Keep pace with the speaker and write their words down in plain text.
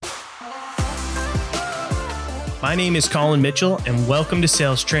My name is Colin Mitchell, and welcome to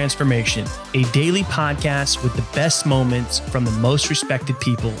Sales Transformation, a daily podcast with the best moments from the most respected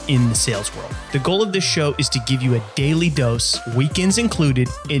people in the sales world. The goal of this show is to give you a daily dose, weekends included,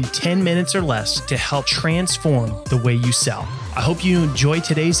 in 10 minutes or less to help transform the way you sell. I hope you enjoy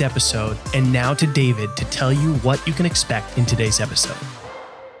today's episode, and now to David to tell you what you can expect in today's episode.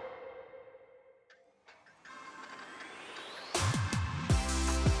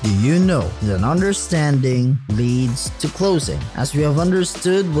 Do you know that understanding leads to closing? As we have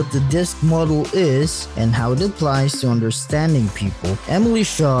understood what the DISC model is and how it applies to understanding people, Emily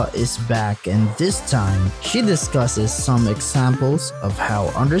Shaw is back, and this time she discusses some examples of how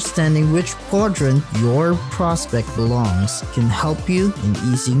understanding which quadrant your prospect belongs can help you in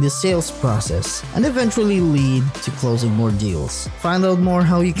easing the sales process and eventually lead to closing more deals. Find out more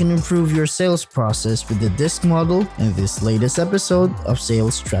how you can improve your sales process with the DISC model in this latest episode of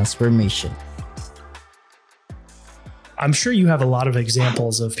Sales Transformation. I'm sure you have a lot of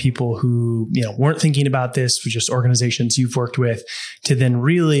examples of people who, weren't thinking about this, for just organizations you've worked with, to then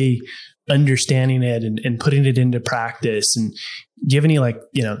really understanding it and putting it into practice. And do you have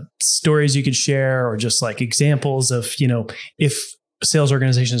any stories you could share, or just like examples of, if sales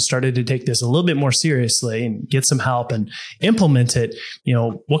organizations started to take this a little bit more seriously and get some help and implement it,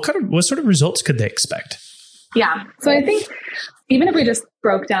 what sort of results could they expect? Yeah. So I think even if we just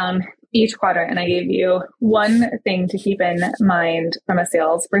broke down each quadrant and I gave you one thing to keep in mind from a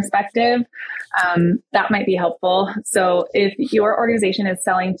sales perspective, that might be helpful. So if your organization is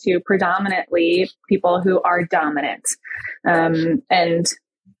selling to predominantly people who are dominant, and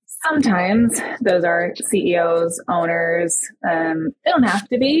sometimes those are CEOs, owners, they don't have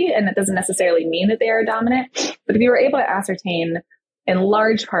to be, and it doesn't necessarily mean that they are dominant. But if you were able to ascertain in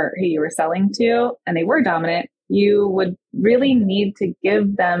large part who you were selling to, and they were dominant, you would really need to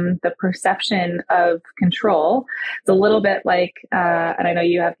give them the perception of control. It's a little bit like, and I know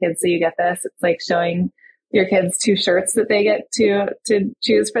you have kids, so you get this. It's like showing your kids two shirts that they get to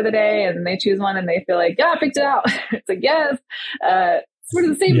choose for the day, and they choose one and they feel like, yeah, I picked it out. It's like, yes. It's sort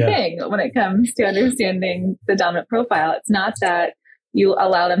of the same thing when it comes to understanding the dominant profile. It's not that you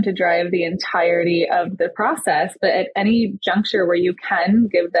allow them to drive the entirety of the process, but at any juncture where you can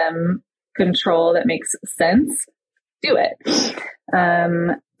give them control that makes sense, do it.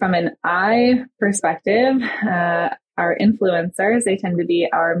 From an I perspective, our influencers, they tend to be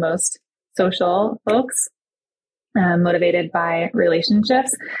our most social folks, motivated by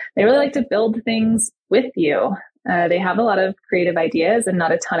relationships. They really like to build things with you. They have a lot of creative ideas and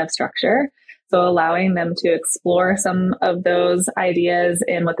not a ton of structure. So allowing them to explore some of those ideas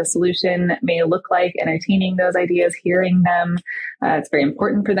and what the solution may look like, entertaining those ideas, hearing them. It's very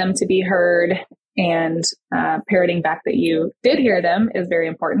important for them to be heard, and parroting back that you did hear them is very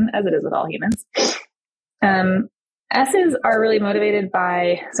important, as it is with all humans. S's are really motivated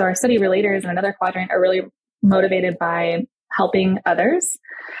by, so our study relators in another quadrant are really motivated by helping others.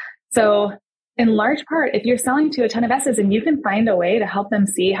 So in large part, if you're selling to a ton of S's and you can find a way to help them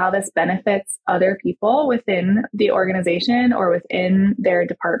see how this benefits other people within the organization or within their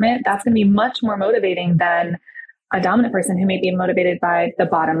department, that's going to be much more motivating than a dominant person who may be motivated by the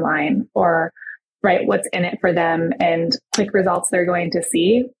bottom line or what's in it for them and quick results they're going to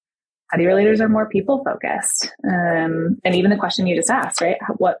see. Study relators are more people focused. And even the question you just asked, right?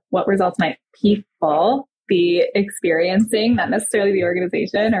 What results might people be experiencing, not necessarily the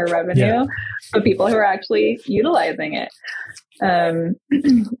organization or revenue, but people who are actually utilizing it. And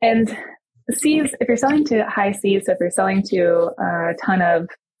C's, if you're selling to high C's, so if you're selling to a ton of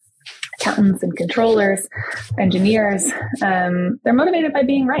accountants and controllers, engineers, they're motivated by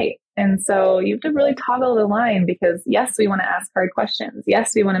being right. And so you have to really toggle the line, because yes, we want to ask hard questions.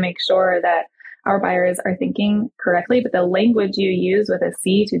 Yes, we want to make sure that our buyers are thinking correctly, but the language you use with a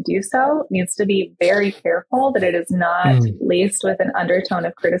C to do so needs to be very careful that it is not laced with an undertone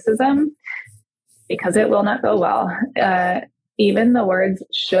of criticism, because it will not go well. Even the words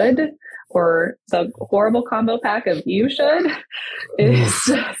should, or the horrible combo pack of you should, is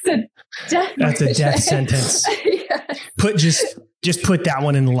just a death. That's a death sentence. Yes. Just put that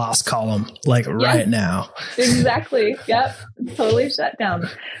one in the lost column, right now. Exactly. Yep. Totally shut down.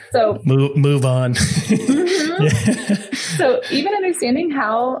 So move on. So even understanding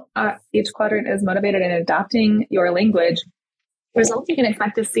how each quadrant is motivated and adopting your language, results you can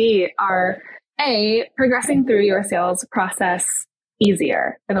expect to see are progressing through your sales process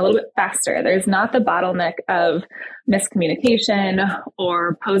easier and a little bit faster. There's not the bottleneck of miscommunication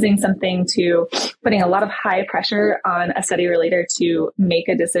or posing something to putting a lot of high pressure on a study relator to make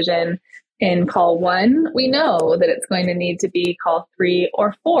a decision in call 1, we know that it's going to need to be call 3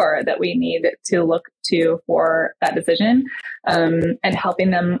 or 4 that we need to look to for that decision, and helping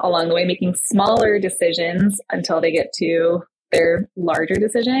them along the way, making smaller decisions until they get to their larger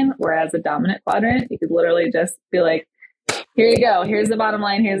decision. Whereas a dominant quadrant, you could literally just be like, here you go. Here's the bottom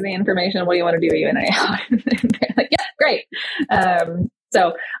line. Here's the information. What do you want to do? You in or out? And they're like, yeah, great.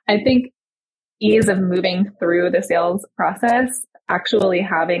 So I think ease of moving through the sales process, actually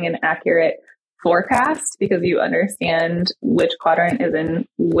having an accurate forecast because you understand which quadrant is in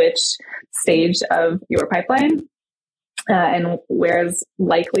which stage of your pipeline, and where is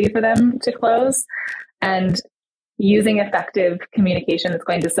likely for them to close, and using effective communication that's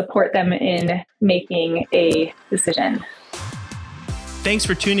going to support them in making a decision. Thanks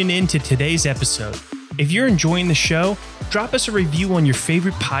for tuning in to today's episode. If you're enjoying the show, drop us a review on your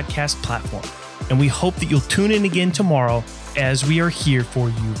favorite podcast platform. And we hope that you'll tune in again tomorrow as we are here for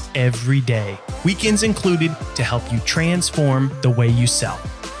you every day, weekends included, to help you transform the way you sell.